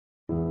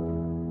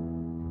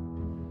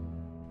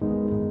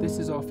This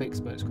is our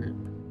Fixperts group.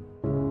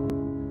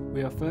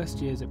 We are first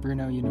years at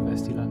Brunel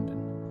University London.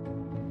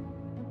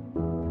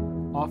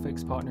 Our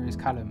fix partner is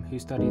Callum, who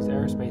studies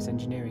aerospace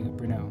engineering at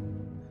Brunel.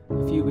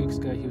 A few weeks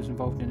ago he was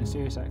involved in a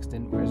serious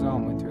accident where his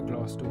arm went through a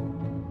glass door.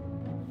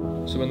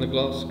 So when the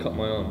glass cut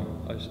my arm,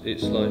 it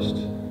sliced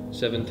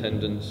 7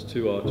 tendons,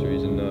 2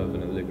 arteries, a nerve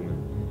and a ligament.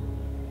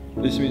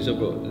 This means I've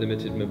got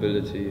limited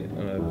mobility and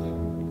I have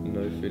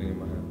no feeling in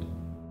my hand.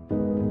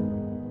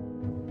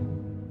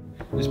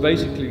 This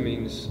basically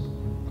means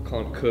I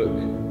can't cook,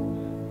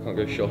 I can't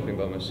go shopping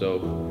by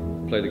myself,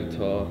 play the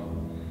guitar,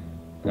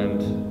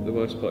 and the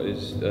worst part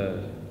is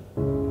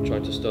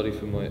trying to study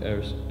for my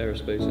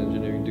aerospace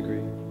engineering degree.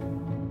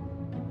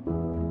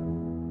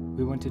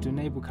 We wanted to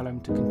enable Callum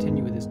to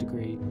continue with his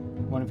degree.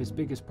 One of his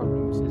biggest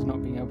problems is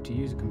not being able to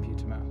use a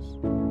computer mouse.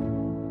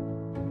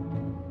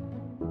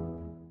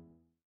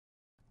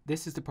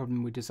 This is the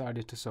problem we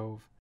decided to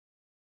solve.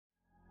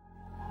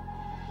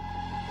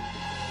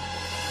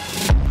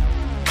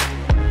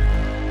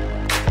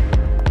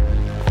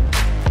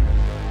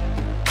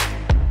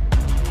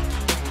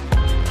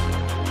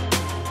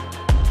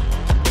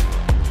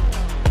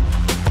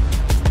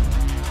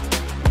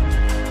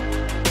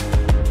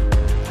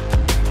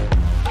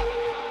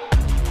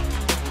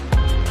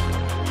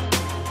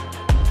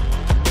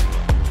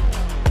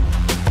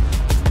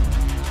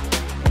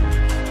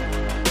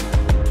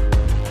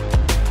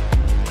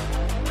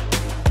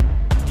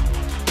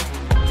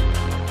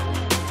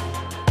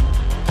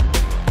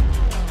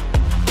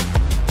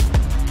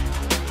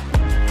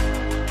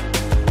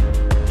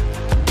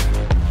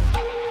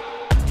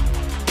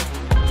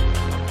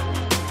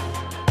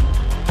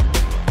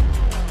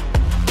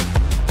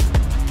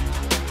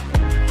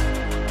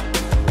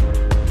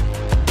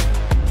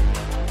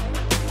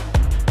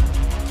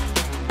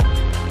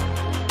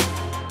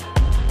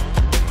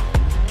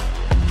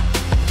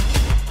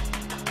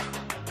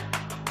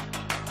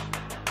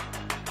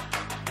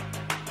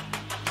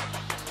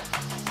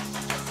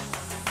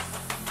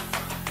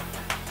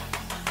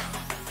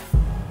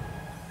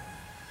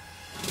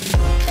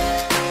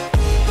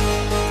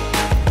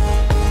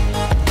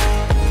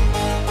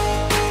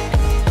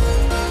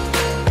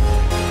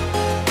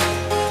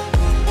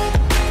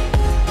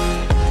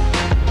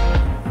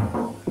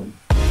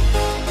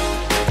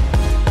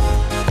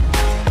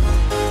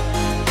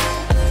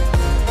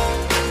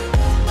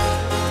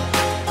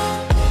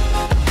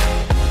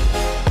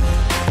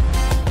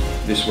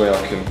 This way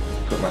I can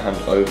put my hand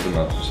over the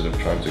mouse instead of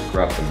trying to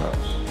grab the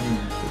mouse,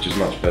 which is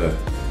much better.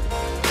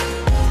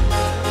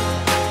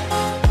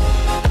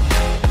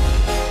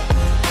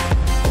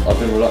 I've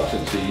been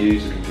reluctant to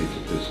use the computer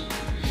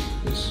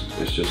because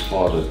it's just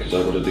harder because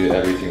I've got to do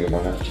everything with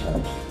my left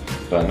hand.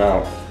 But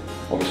now,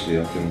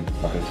 obviously I can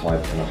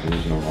type and I can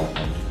use my right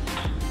hand,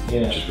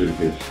 which is really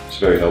good. It's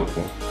very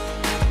helpful.